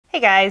Hey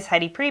guys,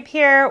 Heidi Preeb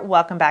here.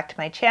 Welcome back to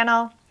my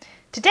channel.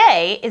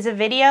 Today is a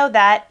video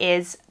that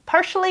is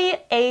partially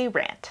a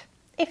rant.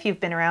 If you've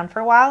been around for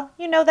a while,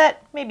 you know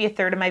that maybe a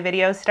third of my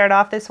videos start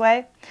off this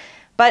way.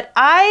 But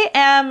I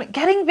am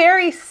getting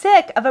very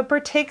sick of a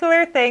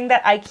particular thing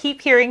that I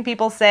keep hearing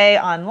people say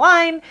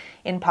online,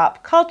 in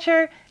pop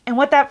culture, and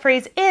what that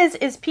phrase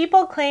is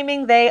people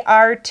claiming they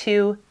are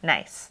too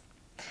nice.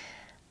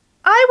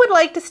 I would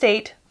like to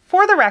state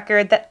for the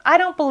record that I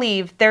don't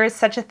believe there is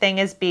such a thing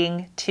as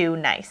being too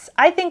nice.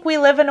 I think we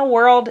live in a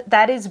world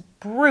that is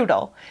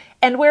brutal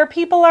and where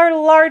people are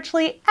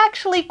largely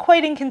actually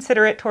quite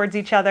inconsiderate towards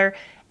each other,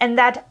 and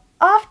that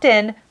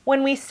often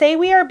when we say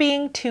we are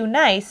being too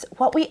nice,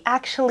 what we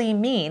actually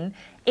mean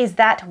is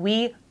that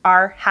we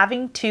are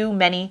having too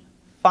many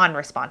fawn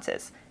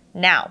responses.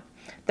 Now,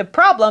 the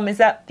problem is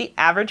that the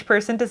average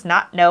person does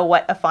not know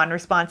what a fawn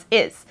response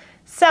is.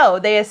 So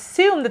they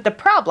assume that the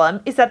problem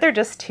is that they're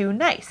just too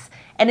nice.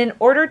 And in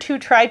order to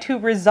try to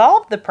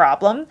resolve the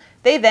problem,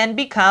 they then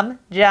become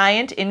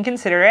giant,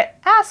 inconsiderate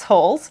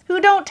assholes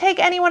who don't take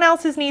anyone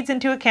else's needs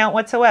into account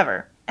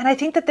whatsoever. And I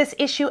think that this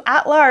issue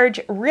at large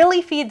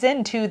really feeds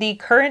into the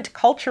current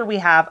culture we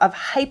have of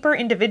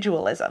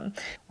hyper-individualism,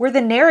 where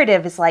the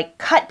narrative is like,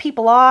 cut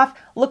people off,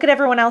 look at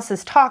everyone else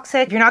as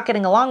toxic, if you're not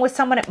getting along with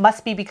someone, it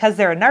must be because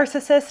they're a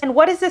narcissist. And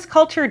what is this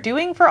culture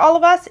doing for all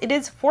of us? It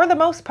is, for the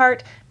most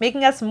part,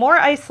 making us more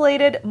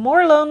isolated,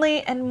 more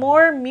lonely, and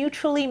more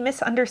mutually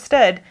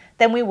misunderstood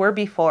than we were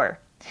before.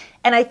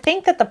 And I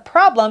think that the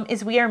problem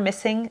is we are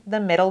missing the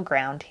middle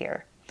ground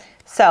here.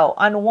 So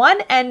on one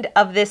end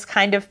of this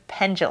kind of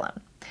pendulum,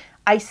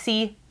 I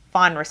see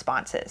fawn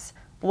responses.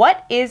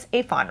 What is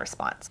a fawn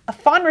response? A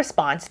fawn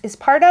response is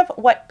part of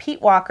what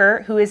Pete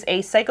Walker, who is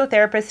a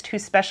psychotherapist who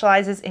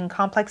specializes in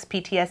complex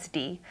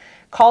PTSD,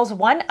 calls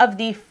one of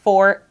the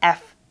 4F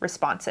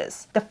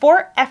responses. The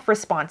 4F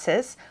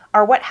responses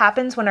are what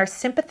happens when our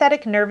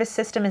sympathetic nervous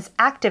system is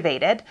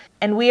activated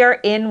and we are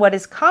in what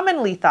is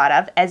commonly thought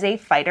of as a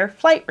fight or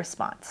flight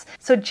response.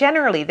 So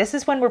generally, this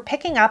is when we're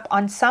picking up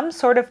on some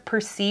sort of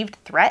perceived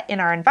threat in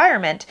our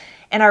environment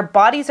and our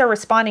bodies are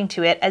responding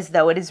to it as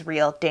though it is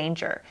real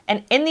danger.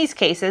 And in these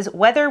cases,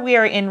 whether we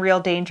are in real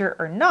danger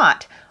or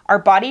not, our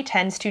body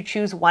tends to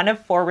choose one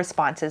of 4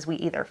 responses. We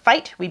either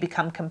fight, we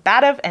become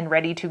combative and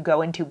ready to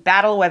go into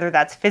battle, whether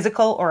that's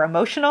physical or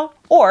emotional,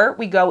 or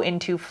we go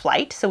into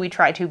flight, so we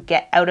try to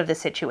get out of the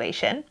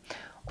situation,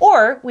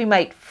 or we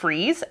might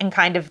freeze and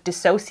kind of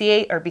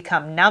dissociate or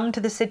become numb to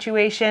the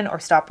situation or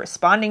stop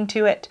responding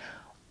to it,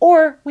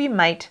 or we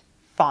might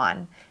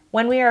fawn.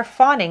 When we are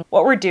fawning,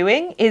 what we're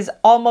doing is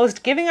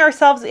almost giving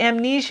ourselves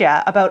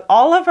amnesia about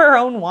all of our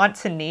own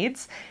wants and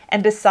needs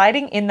and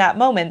deciding in that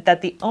moment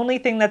that the only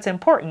thing that's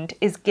important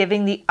is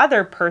giving the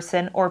other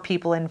person or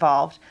people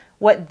involved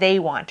what they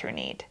want or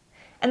need.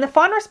 And the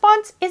fawn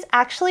response is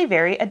actually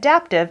very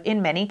adaptive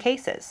in many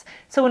cases.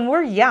 So when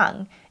we're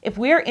young, if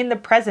we're in the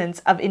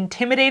presence of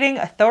intimidating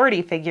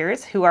authority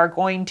figures who are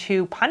going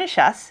to punish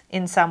us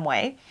in some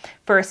way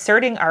for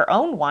asserting our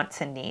own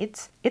wants and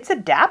needs, it's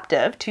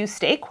adaptive to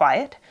stay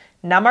quiet,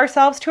 numb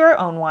ourselves to our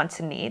own wants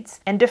and needs,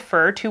 and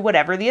defer to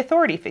whatever the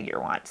authority figure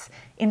wants.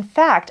 In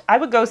fact, I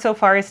would go so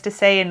far as to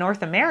say in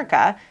North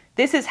America,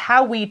 this is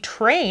how we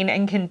train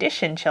and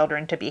condition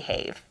children to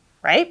behave.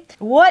 Right?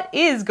 What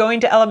is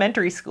going to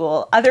elementary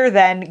school other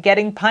than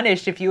getting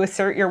punished if you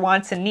assert your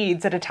wants and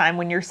needs at a time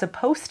when you're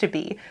supposed to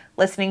be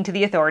listening to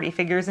the authority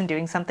figures and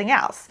doing something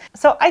else?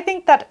 So I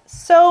think that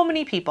so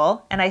many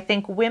people, and I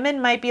think women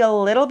might be a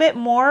little bit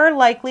more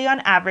likely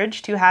on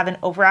average to have an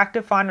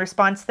overactive fawn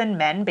response than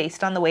men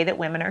based on the way that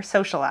women are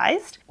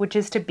socialized, which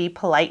is to be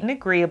polite and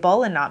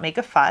agreeable and not make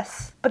a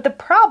fuss. But the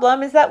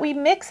problem is that we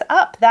mix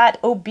up that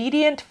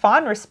obedient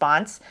fawn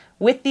response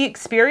with the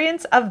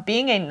experience of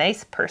being a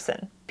nice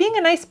person. Being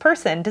a nice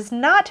person does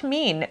not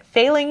mean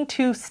failing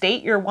to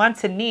state your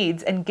wants and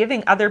needs and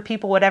giving other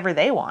people whatever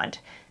they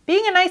want.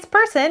 Being a nice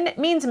person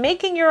means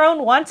making your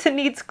own wants and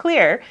needs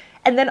clear,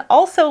 and then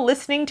also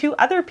listening to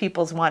other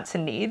people's wants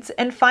and needs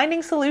and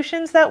finding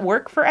solutions that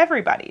work for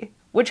everybody,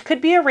 which could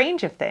be a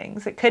range of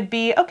things. It could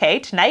be, okay,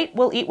 tonight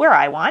we'll eat where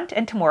I want,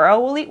 and tomorrow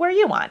we'll eat where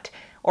you want.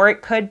 Or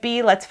it could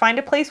be, let's find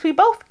a place we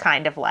both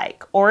kind of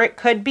like. Or it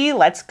could be,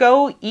 let's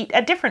go eat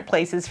at different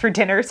places for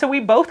dinner so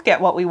we both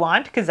get what we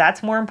want, because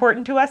that's more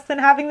important to us than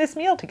having this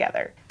meal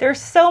together. There are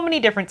so many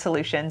different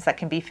solutions that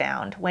can be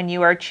found when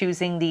you are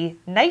choosing the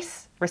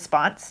nice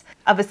response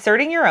of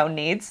asserting your own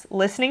needs,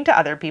 listening to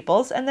other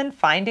people's, and then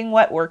finding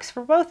what works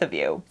for both of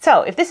you.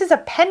 So if this is a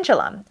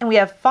pendulum, and we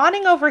have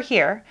fawning over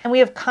here, and we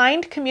have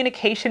kind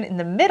communication in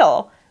the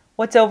middle,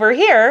 what's over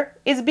here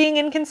is being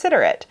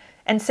inconsiderate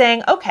and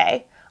saying,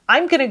 okay,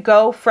 I'm gonna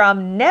go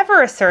from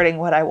never asserting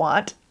what I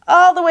want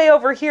all the way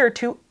over here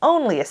to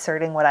only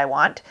asserting what I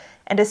want,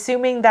 and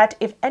assuming that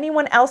if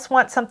anyone else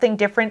wants something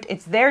different,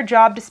 it's their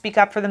job to speak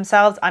up for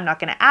themselves. I'm not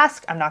gonna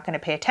ask, I'm not gonna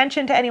pay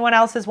attention to anyone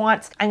else's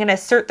wants. I'm gonna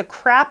assert the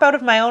crap out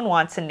of my own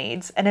wants and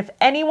needs, and if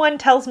anyone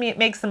tells me it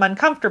makes them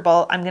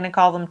uncomfortable, I'm gonna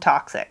call them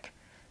toxic.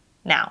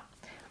 Now,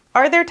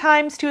 are there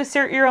times to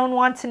assert your own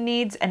wants and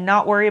needs and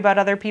not worry about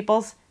other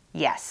people's?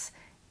 Yes.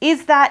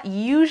 Is that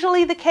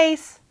usually the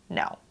case?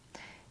 No.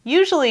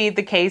 Usually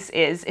the case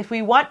is if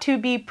we want to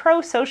be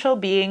pro-social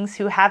beings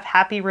who have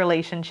happy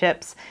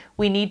relationships,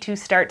 we need to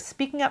start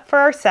speaking up for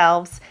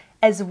ourselves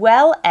as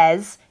well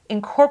as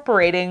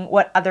incorporating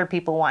what other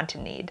people want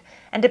and need.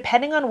 And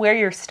depending on where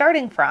you're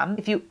starting from,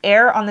 if you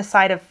err on the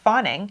side of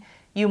fawning,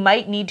 you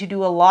might need to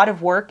do a lot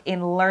of work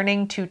in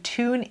learning to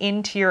tune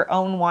into your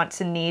own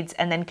wants and needs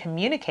and then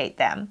communicate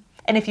them.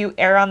 And if you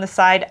err on the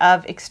side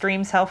of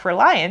extreme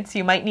self-reliance,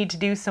 you might need to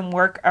do some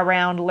work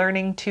around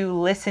learning to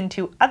listen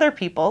to other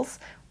people's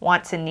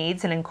wants and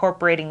needs and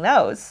incorporating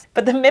those.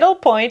 But the middle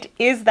point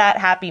is that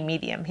happy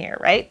medium here,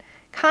 right?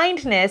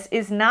 Kindness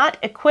is not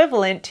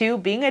equivalent to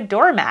being a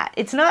doormat.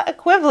 It's not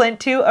equivalent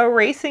to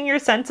erasing your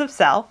sense of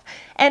self,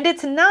 and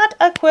it's not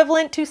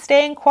equivalent to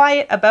staying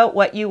quiet about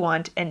what you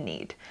want and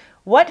need.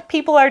 What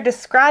people are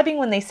describing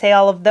when they say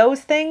all of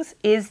those things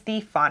is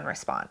the fawn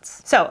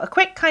response. So a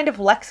quick kind of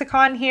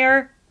lexicon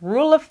here,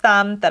 rule of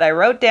thumb that I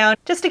wrote down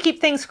just to keep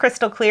things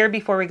crystal clear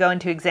before we go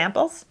into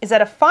examples, is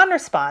that a fawn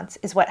response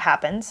is what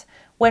happens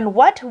when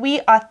what we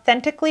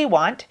authentically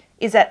want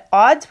is at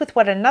odds with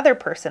what another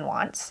person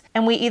wants,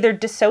 and we either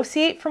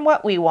dissociate from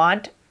what we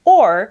want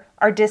or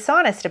are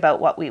dishonest about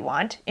what we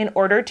want in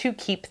order to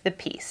keep the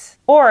peace.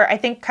 Or I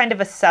think kind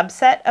of a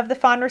subset of the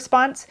fawn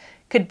response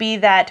could be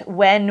that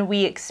when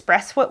we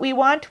express what we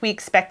want, we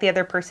expect the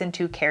other person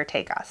to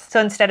caretake us. So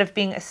instead of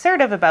being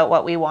assertive about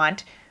what we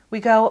want, we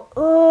go,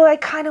 oh, I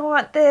kind of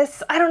want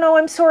this. I don't know,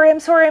 I'm sorry,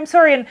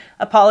 and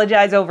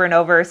apologize over and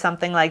over,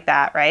 something like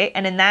that, right?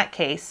 And in that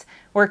case,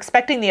 we're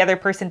expecting the other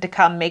person to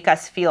come make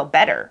us feel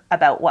better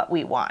about what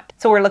we want.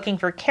 So we're looking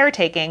for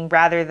caretaking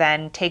rather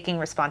than taking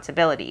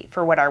responsibility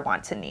for what our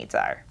wants and needs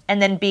are.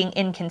 And then being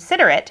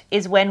inconsiderate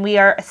is when we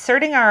are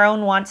asserting our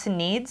own wants and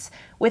needs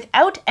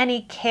without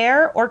any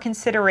care or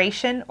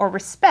consideration or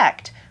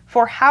respect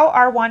for how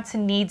our wants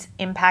and needs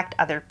impact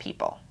other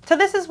people. So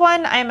this is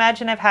one I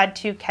imagine I've had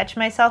to catch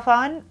myself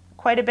on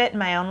quite a bit in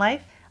my own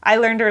life. I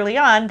learned early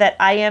on that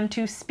I am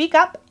to speak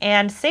up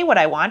and say what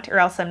I want or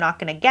else I'm not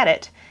going to get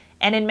it.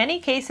 And in many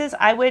cases,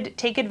 I would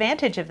take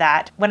advantage of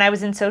that when I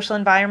was in social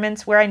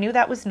environments where I knew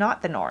that was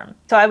not the norm.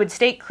 So I would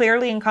state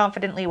clearly and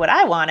confidently what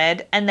I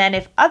wanted, and then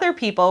if other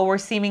people were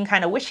seeming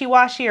kind of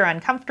wishy-washy or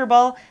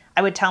uncomfortable,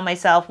 I would tell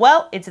myself,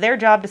 well, it's their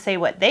job to say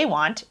what they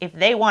want if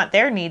they want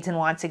their needs and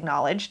wants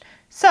acknowledged.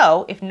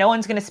 So if no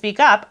one's going to speak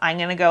up, I'm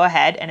going to go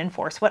ahead and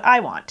enforce what I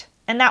want.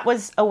 And that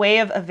was a way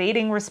of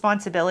evading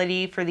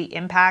responsibility for the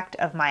impact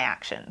of my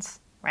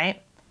actions,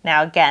 right?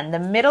 Now again, the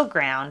middle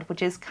ground,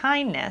 which is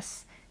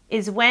kindness,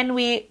 is when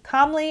we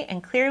calmly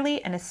and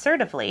clearly and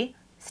assertively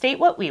state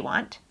what we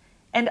want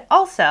and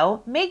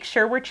also make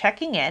sure we're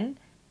checking in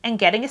and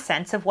getting a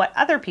sense of what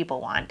other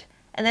people want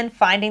and then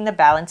finding the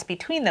balance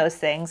between those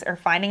things or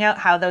finding out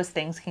how those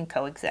things can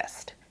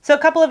coexist. So a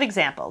couple of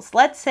examples.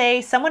 Let's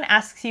say someone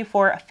asks you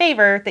for a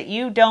favor that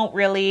you don't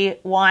really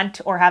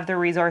want or have the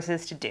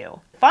resources to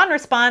do. The fawn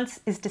response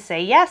is to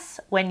say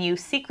yes when you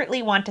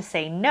secretly want to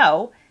say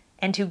no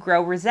and to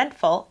grow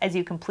resentful as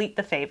you complete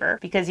the favor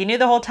because you knew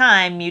the whole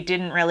time you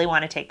didn't really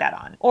want to take that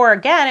on. Or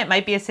again, it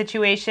might be a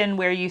situation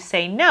where you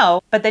say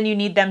no, but then you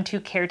need them to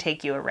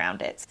caretake you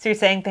around it. So you're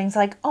saying things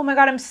like, oh my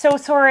God, I'm so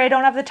sorry, I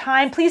don't have the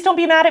time. Please don't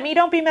be mad at me,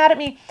 don't be mad at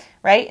me,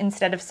 right?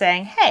 Instead of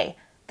saying, hey,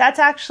 that's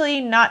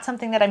actually not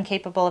something that I'm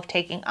capable of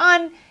taking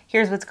on.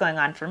 Here's what's going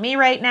on for me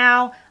right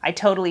now. I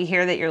totally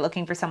hear that you're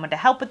looking for someone to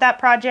help with that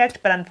project,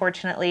 but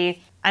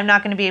unfortunately, I'm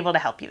not going to be able to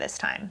help you this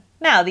time.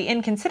 Now, the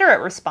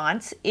inconsiderate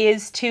response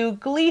is to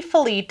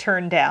gleefully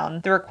turn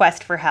down the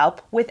request for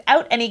help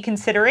without any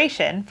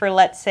consideration for,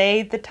 let's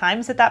say, the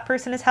times that that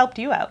person has helped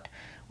you out,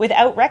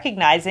 without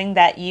recognizing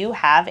that you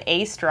have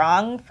a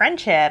strong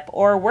friendship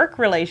or work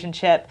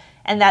relationship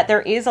and that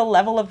there is a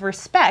level of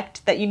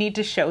respect that you need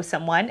to show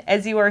someone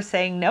as you are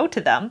saying no to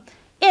them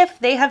if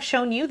they have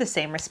shown you the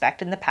same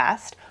respect in the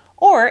past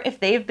or if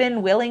they've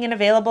been willing and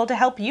available to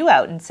help you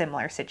out in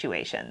similar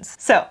situations.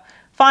 So,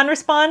 fawn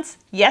response,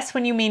 yes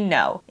when you mean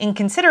no.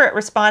 Inconsiderate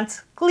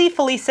response,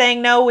 gleefully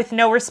saying no with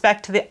no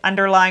respect to the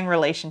underlying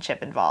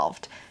relationship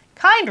involved.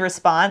 Kind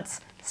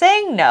response,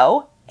 saying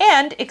no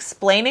and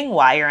explaining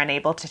why you're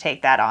unable to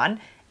take that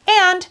on,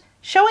 and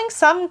showing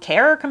some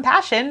care or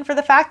compassion for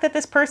the fact that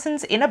this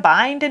person's in a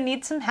bind and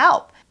needs some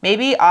help.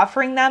 Maybe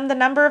offering them the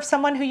number of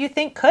someone who you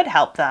think could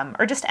help them,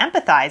 or just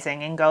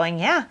empathizing and going,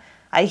 yeah,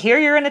 I hear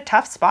you're in a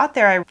tough spot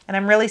there, and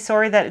I'm really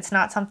sorry that it's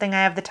not something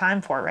I have the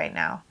time for right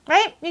now.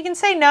 Right? You can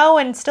say no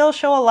and still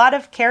show a lot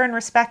of care and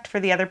respect for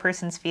the other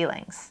person's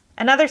feelings.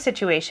 Another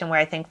situation where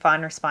I think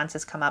fawn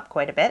responses come up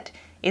quite a bit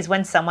is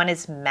when someone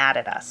is mad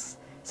at us.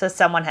 So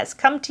someone has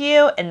come to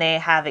you and they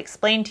have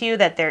explained to you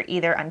that they're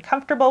either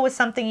uncomfortable with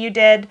something you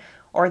did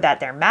or that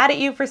they're mad at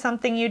you for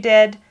something you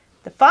did.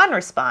 The fawn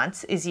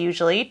response is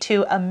usually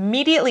to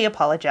immediately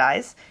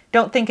apologize.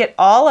 Don't think at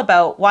all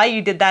about why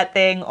you did that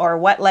thing or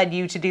what led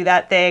you to do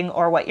that thing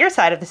or what your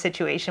side of the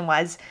situation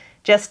was.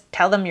 Just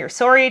tell them you're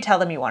sorry, tell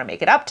them you want to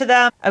make it up to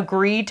them,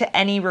 agree to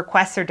any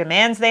requests or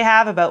demands they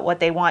have about what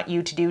they want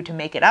you to do to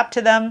make it up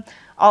to them.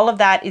 all of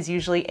that is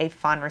usually a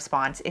fawn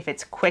response if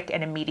it's quick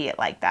and immediate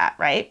like that,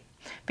 right?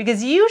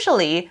 Because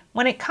usually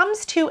when it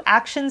comes to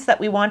actions that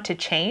we want to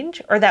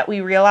change or that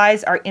we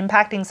realize are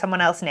impacting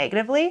someone else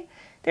negatively,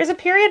 there's a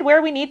period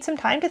where we need some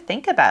time to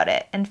think about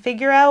it and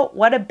figure out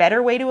what a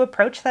better way to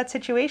approach that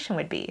situation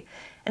would be.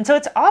 And so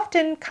it's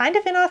often kind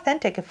of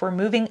inauthentic if we're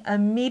moving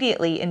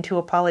immediately into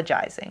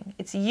apologizing.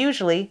 It's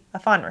usually a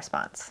fawn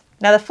response.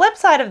 Now the flip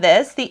side of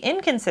this, the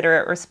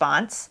inconsiderate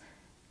response,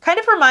 kind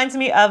of reminds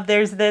me of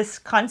there's this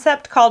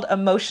concept called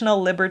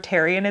emotional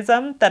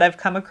libertarianism that I've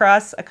come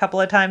across a couple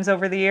of times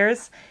over the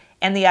years.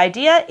 And the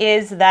idea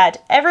is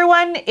that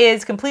everyone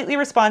is completely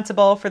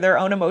responsible for their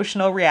own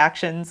emotional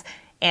reactions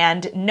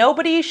and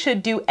nobody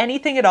should do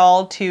anything at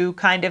all to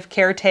kind of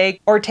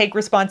caretake or take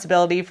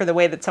responsibility for the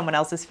way that someone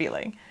else is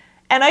feeling.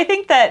 And I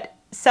think that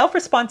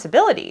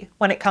self-responsibility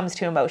when it comes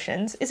to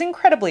emotions is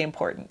incredibly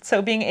important.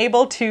 So being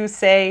able to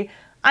say,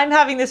 I'm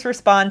having this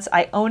response,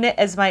 I own it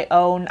as my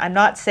own. I'm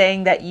not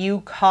saying that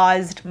you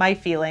caused my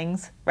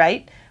feelings,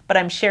 right? But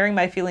I'm sharing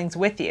my feelings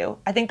with you.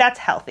 I think that's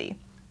healthy.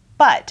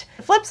 But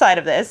the flip side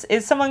of this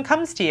is someone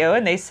comes to you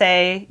and they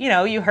say, you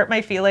know, you hurt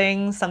my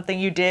feelings, something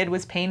you did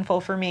was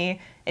painful for me.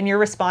 And your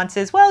response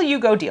is, well, you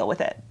go deal with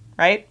it,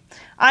 right?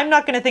 I'm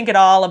not going to think at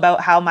all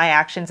about how my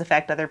actions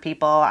affect other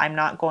people. I'm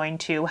not going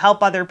to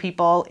help other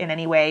people in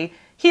any way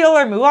heal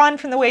or move on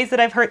from the ways that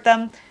I've hurt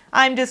them.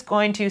 I'm just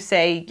going to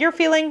say your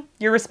feeling,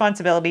 your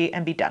responsibility,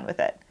 and be done with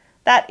it.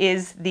 That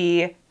is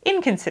the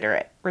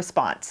inconsiderate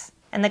response.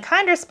 And the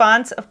kind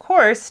response, of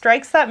course,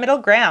 strikes that middle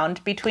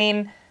ground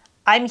between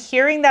I'm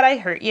hearing that I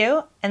hurt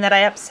you and that I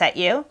upset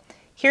you.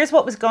 Here's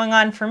what was going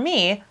on for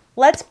me.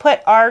 Let's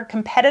put our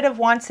competitive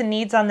wants and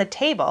needs on the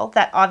table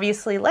that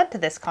obviously led to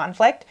this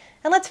conflict,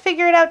 and let's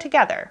figure it out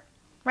together,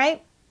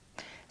 right?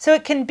 So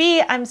it can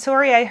be, I'm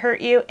sorry I hurt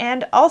you,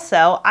 and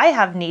also I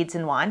have needs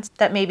and wants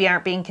that maybe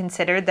aren't being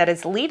considered that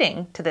is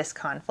leading to this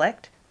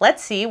conflict.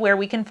 Let's see where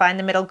we can find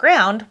the middle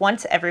ground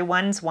once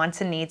everyone's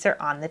wants and needs are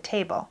on the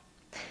table.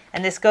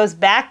 And this goes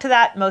back to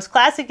that most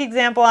classic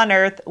example on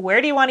earth,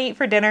 where do you want to eat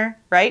for dinner,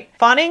 right?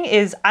 Fawning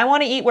is, I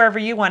want to eat wherever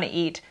you want to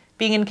eat.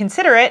 Being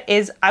inconsiderate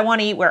is, I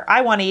want to eat where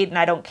I want to eat and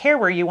I don't care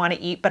where you want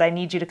to eat, but I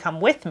need you to come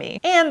with me.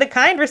 And the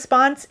kind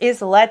response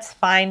is, let's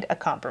find a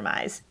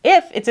compromise,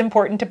 if it's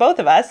important to both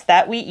of us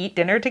that we eat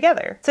dinner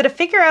together. So to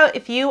figure out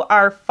if you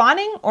are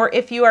fawning or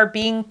if you are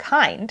being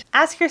kind,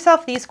 ask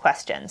yourself these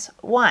questions.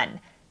 1,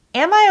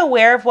 am I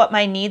aware of what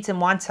my needs and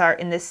wants are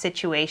in this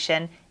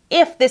situation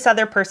if this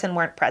other person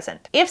weren't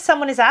present? If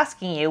someone is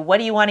asking you, what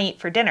do you want to eat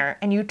for dinner?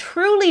 And you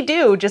truly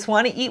do just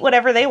want to eat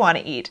whatever they want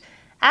to eat,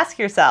 ask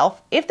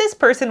yourself, if this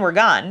person were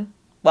gone,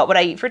 what would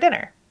I eat for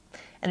dinner?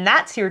 And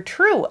that's your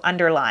true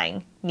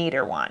underlying need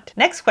or want.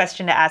 Next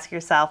question to ask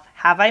yourself,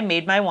 have I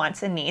made my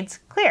wants and needs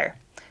clear?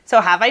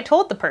 So have I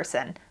told the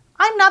person,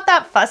 I'm not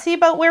that fussy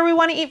about where we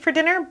want to eat for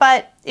dinner,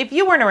 but if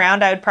you weren't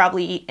around, I would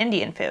probably eat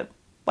Indian food.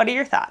 What are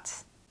your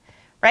thoughts?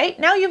 Right?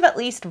 Now you've at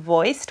least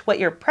voiced what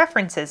your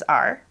preferences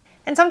are.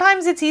 And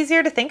sometimes it's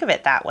easier to think of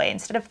it that way.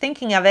 Instead of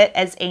thinking of it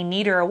as a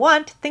need or a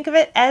want, think of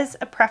it as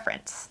a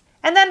preference.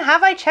 And then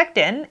have I checked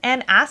in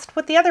and asked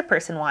what the other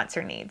person wants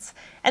or needs?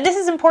 And this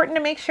is important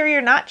to make sure you're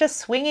not just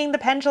swinging the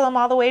pendulum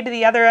all the way to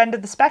the other end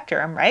of the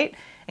spectrum, right?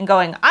 And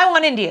going, I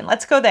want Indian,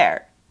 let's go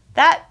there.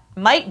 That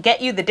might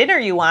get you the dinner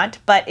you want,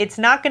 but it's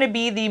not going to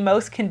be the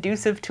most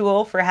conducive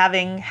tool for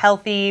having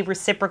healthy,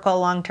 reciprocal,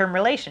 long-term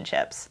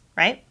relationships,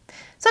 right?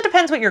 So it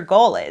depends what your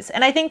goal is.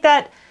 And I think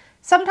that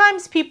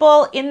sometimes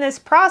people in this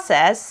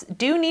process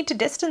do need to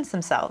distance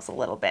themselves a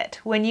little bit.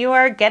 When you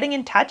are getting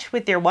in touch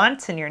with your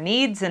wants and your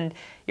needs and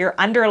your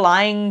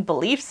underlying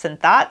beliefs and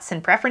thoughts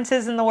and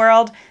preferences in the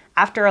world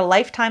after a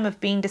lifetime of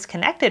being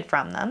disconnected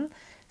from them,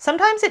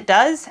 sometimes it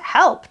does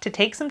help to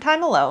take some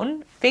time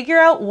alone, figure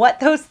out what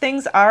those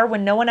things are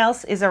when no one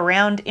else is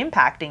around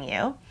impacting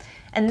you,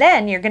 and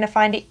then you're going to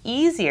find it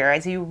easier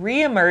as you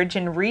re-emerge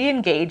and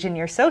re-engage in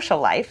your social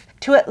life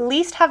to at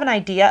least have an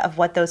idea of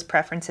what those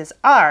preferences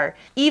are,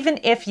 even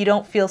if you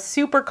don't feel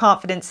super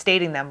confident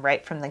stating them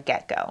right from the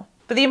get-go.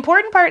 But the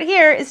important part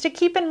here is to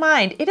keep in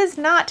mind, it is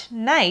not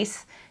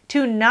nice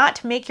to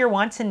not make your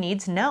wants and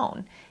needs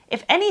known.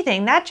 If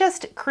anything, that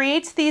just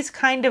creates these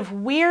kind of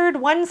weird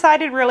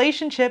one-sided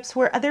relationships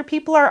where other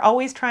people are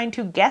always trying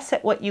to guess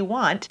at what you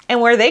want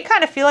and where they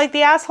kind of feel like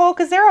the asshole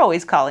because they're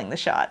always calling the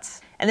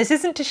shots. And this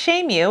isn't to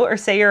shame you or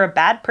say you're a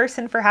bad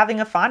person for having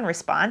a fawn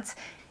response.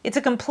 It's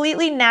a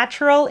completely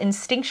natural,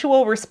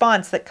 instinctual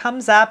response that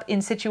comes up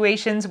in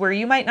situations where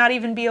you might not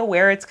even be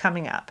aware it's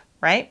coming up,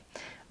 right?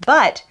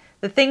 But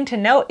the thing to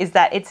note is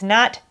that it's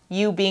not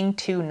you being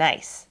too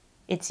nice.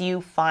 It's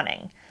you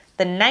fawning.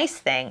 The nice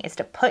thing is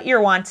to put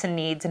your wants and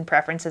needs and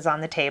preferences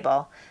on the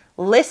table,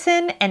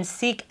 listen and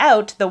seek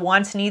out the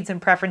wants, needs,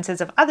 and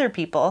preferences of other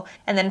people,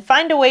 and then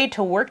find a way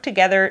to work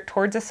together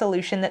towards a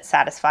solution that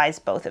satisfies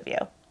both of you.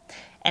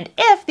 And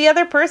if the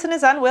other person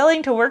is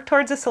unwilling to work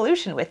towards a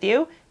solution with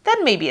you,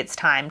 then maybe it's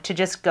time to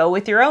just go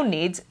with your own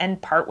needs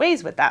and part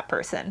ways with that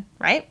person,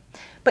 right?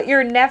 But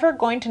you're never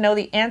going to know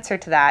the answer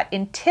to that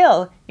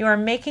until you are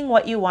making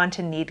what you want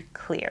and need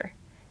clear.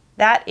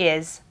 That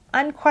is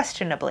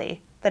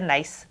unquestionably the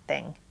nice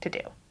thing to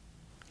do.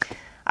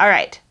 All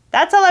right,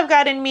 that's all I've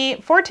got in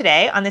me for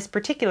today on this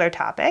particular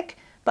topic,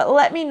 but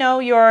let me know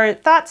your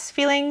thoughts,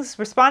 feelings,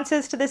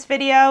 responses to this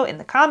video in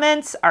the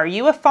comments. Are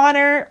you a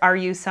fawner? Are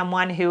you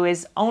someone who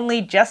is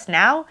only just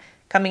now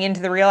coming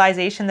into the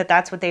realization that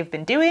that's what they've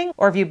been doing?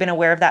 Or have you been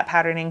aware of that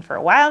patterning for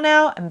a while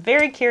now? I'm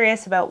very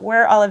curious about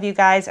where all of you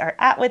guys are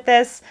at with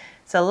this,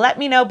 so let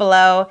me know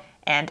below.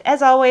 And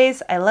as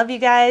always, I love you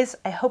guys.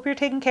 I hope you're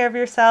taking care of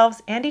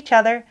yourselves and each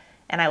other,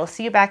 and I will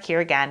see you back here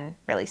again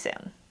really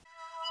soon.